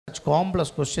such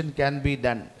complex question can be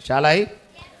done. Shall I?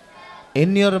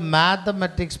 In your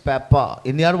mathematics paper,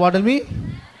 in your what tell me?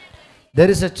 There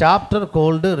is a chapter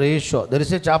called ratio. There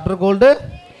is a chapter called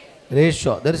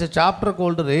ratio. There is a chapter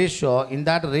called ratio. In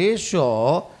that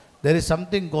ratio, there is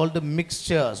something called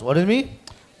mixtures. What do you mean?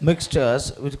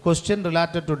 Mixtures. With question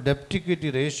related to debt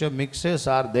equity ratio, mixtures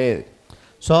are there.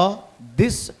 So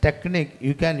this technique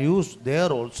you can use there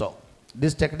also.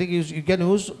 This technique you can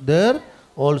use there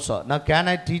also. Now can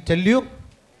I tell you?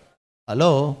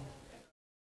 Hello?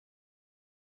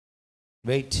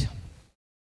 Wait.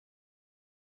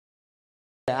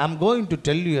 I am going to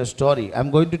tell you a story. I am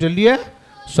going to tell you a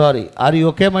story. Are you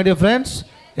okay, my dear friends?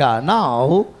 Yeah,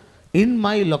 now in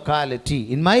my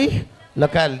locality,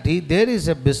 there is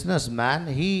a businessman.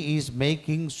 He is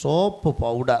making soap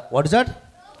powder. What is that?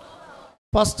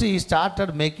 First he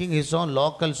started making his own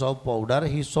local soap powder.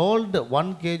 He sold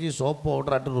 1 kg soap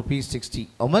powder at rupees 60.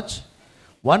 How much?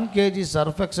 1 kg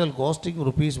surf excel costing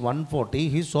rupees 140.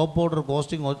 His soap powder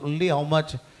costing only how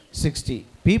much? 60.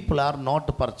 People are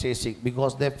not purchasing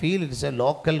because they feel it is a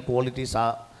local quality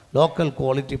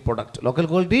product. Local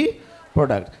quality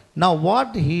product. Now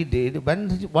what he did,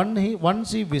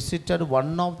 once he visited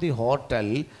one of the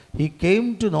hotel, he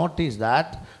came to notice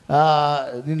that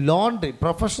in laundry,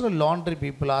 professional laundry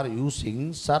people are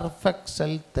using Surf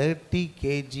Excel 30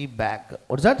 kg bag.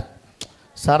 What is that?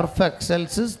 Surf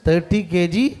Excel's 30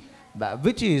 kg bag,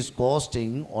 which is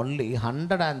costing only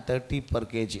 130 per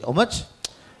kg. How much?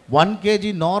 1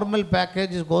 kg normal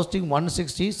package is costing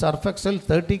 160. Surf Excel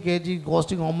 30 kg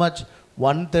costing how much?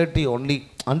 130 only.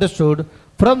 Understood?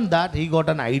 From that he got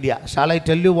an idea. Shall I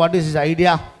tell you what is his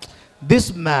idea?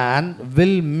 This man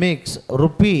will mix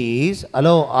rupees.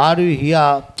 Hello, are you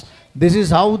here? This is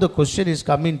how the question is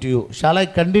coming to you. Shall I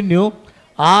continue?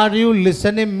 Are you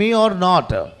listening me or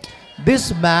not?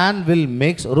 This man will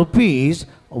mix rupees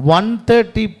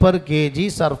 130 per kg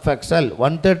Surf Excel.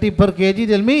 130 per kg,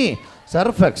 tell me.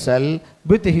 Surf Excel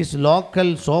with his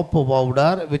local soap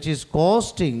powder, which is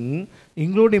costing,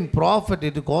 including profit,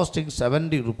 it is costing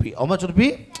 70 rupee. How much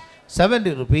rupee?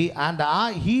 70 rupee. And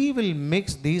he will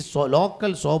mix this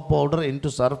local soap powder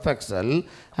into Surf Excel,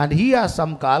 and he has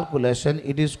some calculation.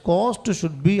 It is cost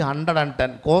should be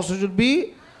 110. Cost should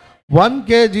be 1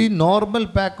 kg normal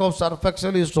pack of Surf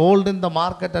Excel is sold in the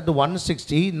market at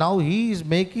 160. Now he is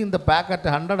making the pack at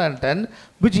 110,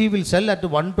 which he will sell at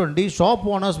 120. Shop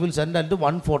owners will sell at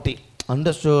 140.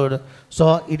 Understood?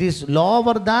 So it is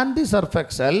lower than the Surf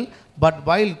Excel, but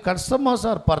while customers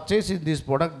are purchasing this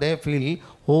product, they feel,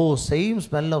 oh, same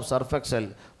smell of Surf Excel,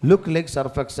 look like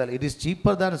Surf Excel. It is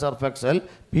cheaper than Surf Excel.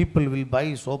 People will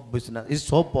buy soap business. Is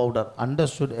soap powder.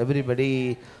 Understood,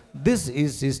 everybody? This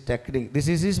is his technique. This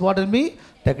is his what tell me?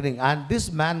 Technique. And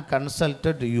this man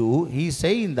consulted you. He is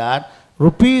saying that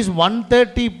rupees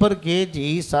 130 per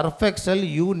kg Surf Excel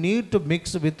you need to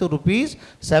mix with rupees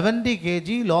 70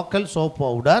 kg local soap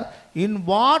powder. In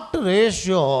what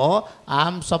ratio I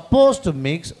am supposed to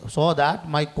mix so that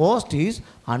my cost is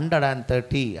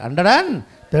 130.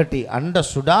 130.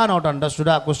 Understood or not understood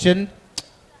a question?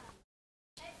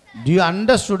 Do you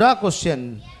understood a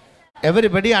question?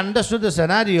 Everybody understood the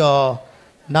scenario.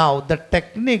 Now the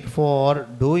technique for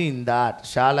doing that,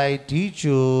 shall I teach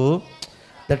you?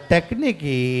 The technique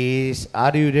is,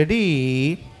 are you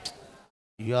ready?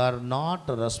 You are not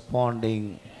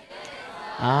responding.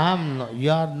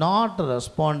 You are not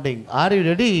responding. Are you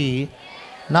ready?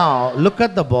 Now look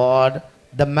at the board.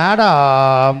 The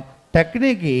madam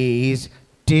technique is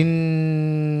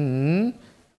tin.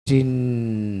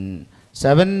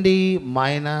 70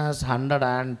 minus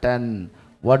 110.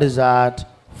 What is that?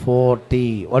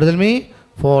 40. What does it mean?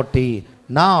 40.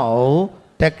 Now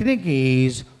technique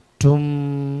is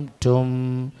tum.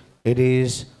 It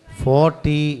is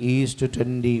 40 is to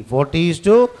 20. 40 is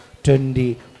to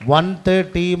 20.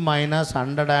 130 minus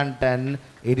 110.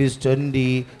 It is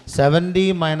 20.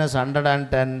 70 minus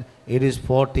 110. It is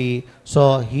 40.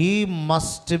 So he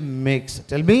must mix.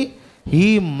 Tell me.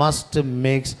 He must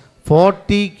mix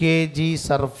 40 kg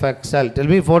Surf Excel. Tell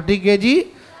me 40 kg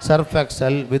Surf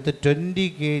Excel with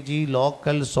 20 kg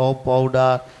local soap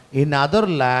powder. In other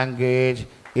language,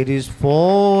 it is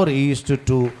 4 is to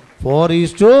 2. 4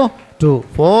 is to 2.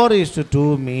 4 is to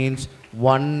 2 means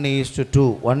 1 is to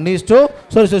 2. 1 is to,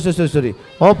 sorry.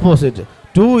 Opposite.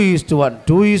 2 is to 1.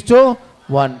 2 is to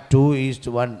 1. 2 is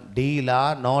to 1.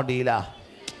 Deala, no deala.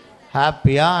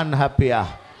 Happier, unhappier.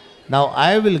 Now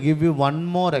I will give you one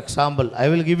more example.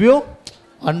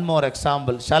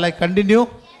 Shall I continue?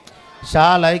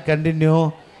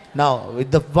 Now,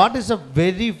 what is a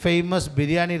very famous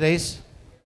biryani rice?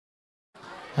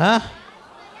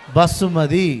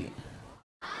 Basmati.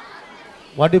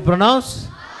 What do you pronounce?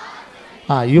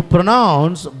 You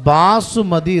pronounce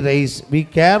Basumati rice. We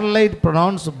Keralite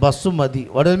pronounce Basumati.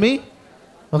 What does it mean?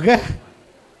 Okay.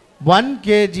 1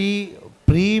 kg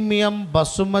premium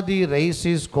Basumati rice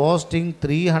is costing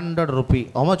 300 rupee.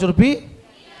 How much rupee?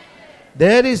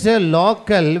 There is a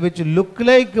local which look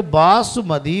like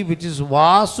Basumati, which is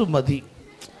Vasumati.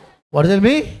 What does it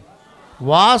mean?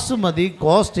 Vasumati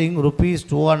costing rupees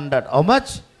 200. How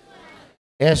much?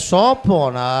 A shop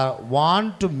owner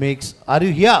want to mix. Are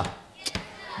you here?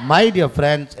 My dear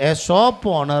friends, a shop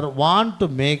owner want to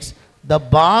mix the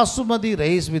Basumati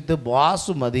rice with the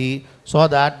Basumati so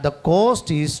that the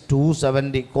cost is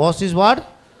 270. Cost is what?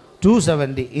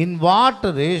 270. In what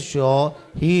ratio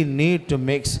he need to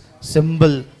mix?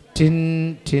 Symbol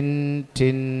tin, tin,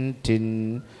 tin,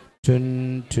 tin,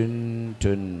 tun, tun,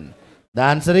 tun. The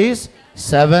answer is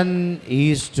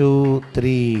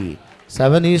 7:3.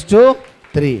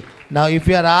 7:3. Now if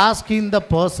you are asking the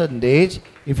percentage,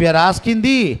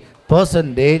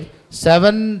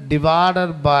 7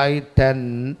 divided by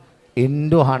 10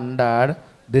 into 100,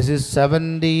 this is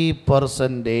 70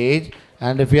 percentage.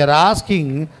 And if you are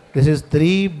asking, this is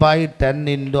 3 by 10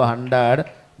 into 100,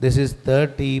 this is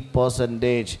 30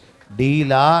 percentage.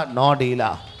 Deala, no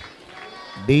deala.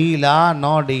 Deala,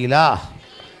 no deala.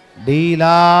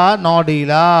 Deala, no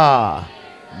deala.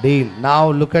 Deal.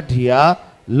 Now look at here.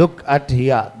 Look at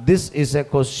here. This is a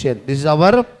question. This is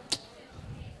our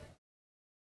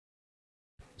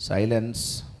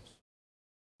silence.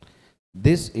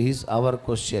 This is our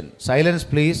question. Silence,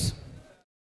 please.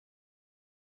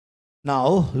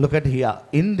 Now look at here.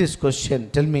 In this question,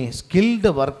 tell me, skilled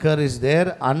worker is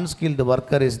there, unskilled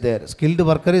worker is there. Skilled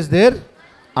worker is there,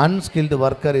 unskilled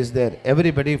worker is there.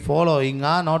 Everybody following,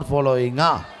 not following.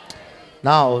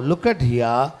 Now look at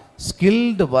here.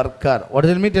 Skilled worker. What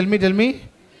does it mean? Tell me.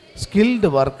 Skilled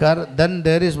worker. Then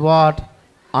there is what?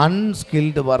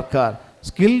 Unskilled worker.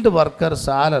 Skilled worker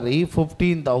salary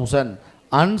 15,000.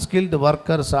 Unskilled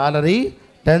worker salary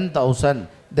 10,000.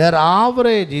 Their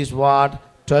average is what?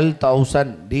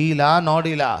 12,000. Deala, no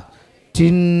deala.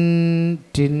 Tin,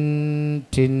 tin,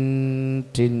 tin,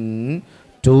 tin.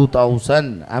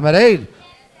 2,000. Am I right?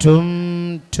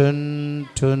 Tum, tun,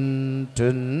 tun,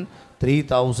 tun.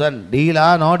 3,000.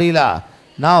 Deala, no deala.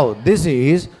 Now this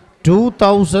is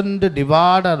 2,000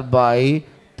 divided by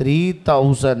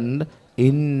 3,000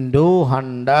 into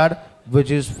 100,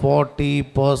 which is 40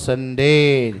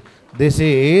 percentage. This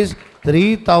is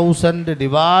 3,000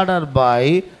 divided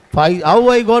by 5. How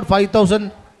I got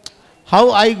 5,000?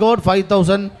 How I got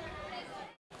 5,000?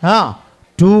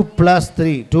 2 plus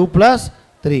 3. 2 plus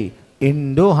 3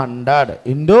 into 100.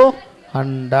 Into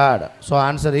 100. So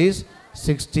answer is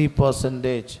 60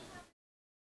 percentage.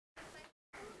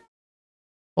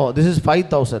 Oh, this is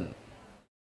 5,000.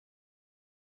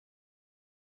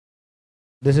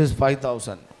 This is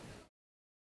 5,000.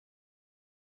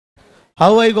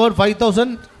 How I got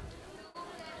 5,000?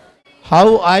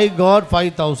 How I got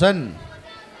 5,000?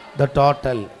 The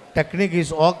total. Technique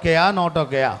is okay or not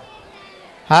okay?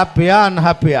 Happy or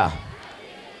unhappy?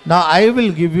 Now I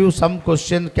will give you some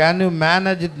question. Can you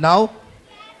manage it now?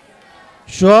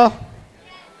 Sure?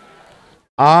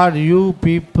 Are you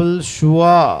people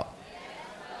sure?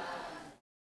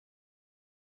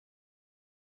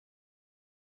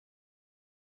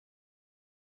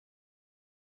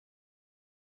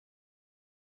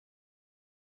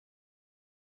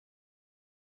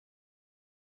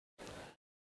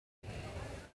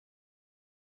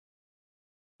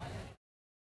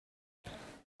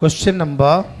 Question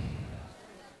number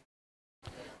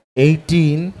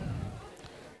 18,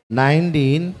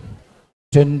 19,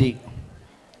 20.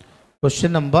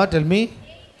 Question number, tell me.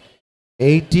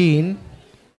 18,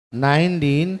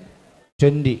 19,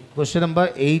 20. Question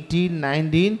number 18,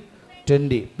 19,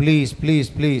 20. Please, please,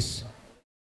 please.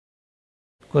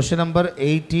 Question number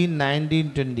 18,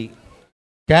 19, 20.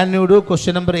 Can you do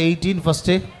question number 18 first?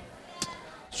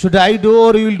 Should I do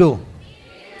or you will do?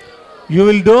 You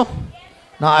will do?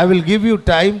 Now I will give you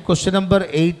time. Question number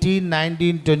 18,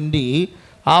 19, 20.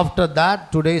 After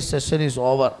that, today's session is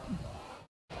over.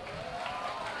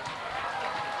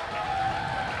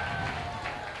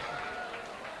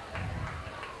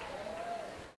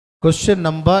 Question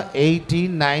number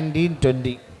 18, 19,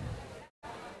 20.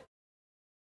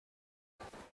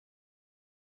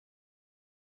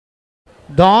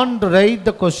 Don't write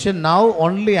the question now,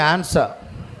 only answer.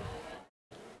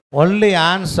 Only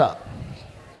answer.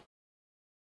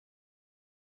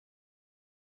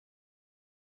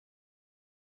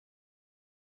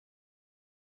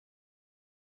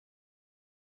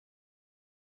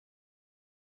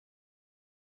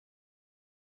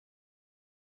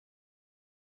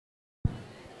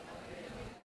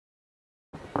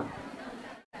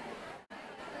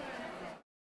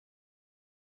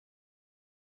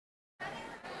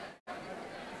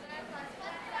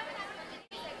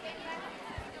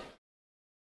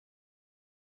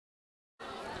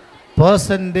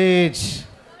 Percentage.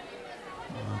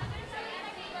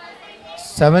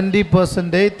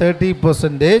 70%,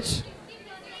 30%.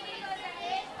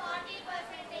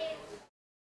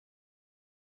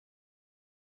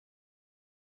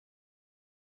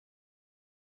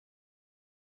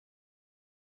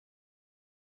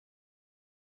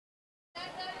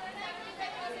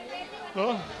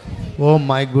 Oh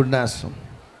my goodness.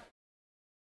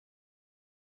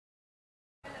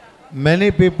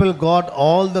 Many people got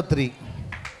all the three.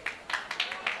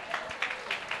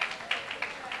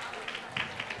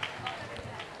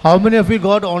 How many of you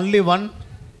got only one?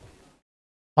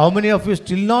 How many of you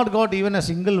still not got even a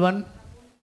single one?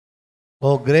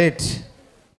 Oh, great.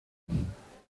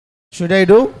 Should I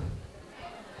do?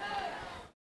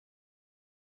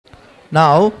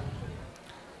 Now,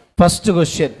 first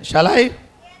question. Shall I?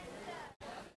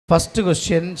 First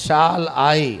question. Shall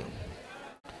I?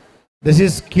 This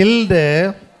is skilled,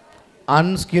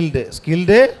 unskilled. Skilled?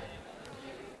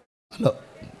 Hello.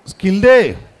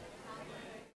 Skilled?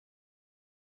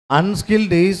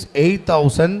 Unskilled is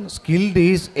 8,000, skilled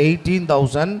is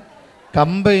 18,000,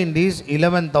 combined is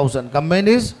 11,000. Combined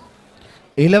is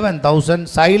 11,000.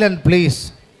 Silent,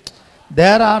 please.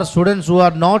 There are students who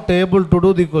are not able to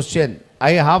do the question.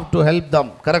 I have to help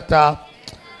them. Correct?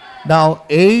 Now,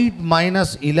 8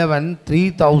 minus 11,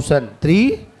 3,000.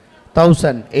 3,000.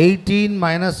 18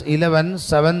 minus 11,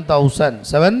 7,000.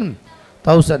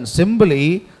 7,000.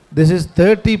 Simply, this is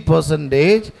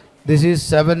 30%. This is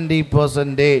 70%.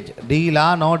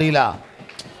 Deala, no deala.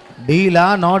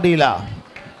 Deala, no deala.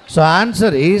 So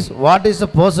answer is, what is the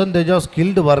percentage of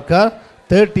skilled worker?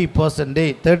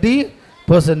 30%.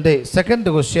 30%. Second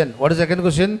question. What is the second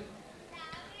question?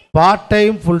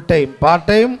 Part-time, full-time.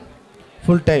 Part-time,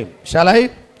 full-time. Shall I?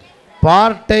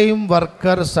 Part-time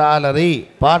worker salary.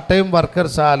 Part-time worker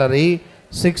salary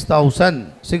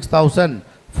 6,000. 6,000.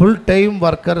 Full-time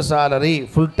worker salary.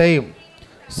 Full-time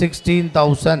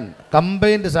 16,000.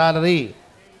 Combined salary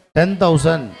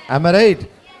 10,000. Am I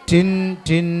right? Tin,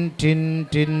 tin, tin,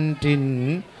 tin,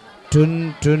 tin.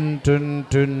 Tun, tun, tun,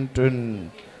 tun,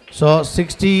 tun. So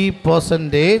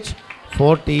 60%,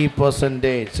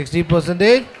 40%.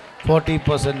 60%,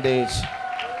 40%.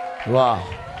 Wow.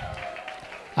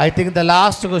 I think the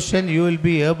last question you will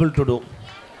be able to do.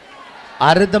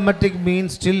 Arithmetic mean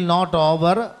still not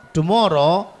over.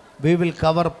 Tomorrow we will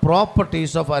cover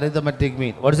properties of arithmetic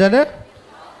mean. What is that?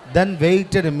 Then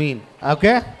weighted mean.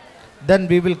 Okay? Then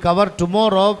we will cover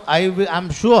tomorrow. I'm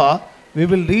sure we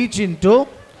will reach into,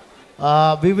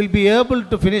 we will be able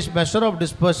to finish measure of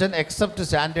dispersion except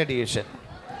standard deviation.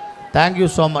 Thank you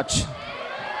so much.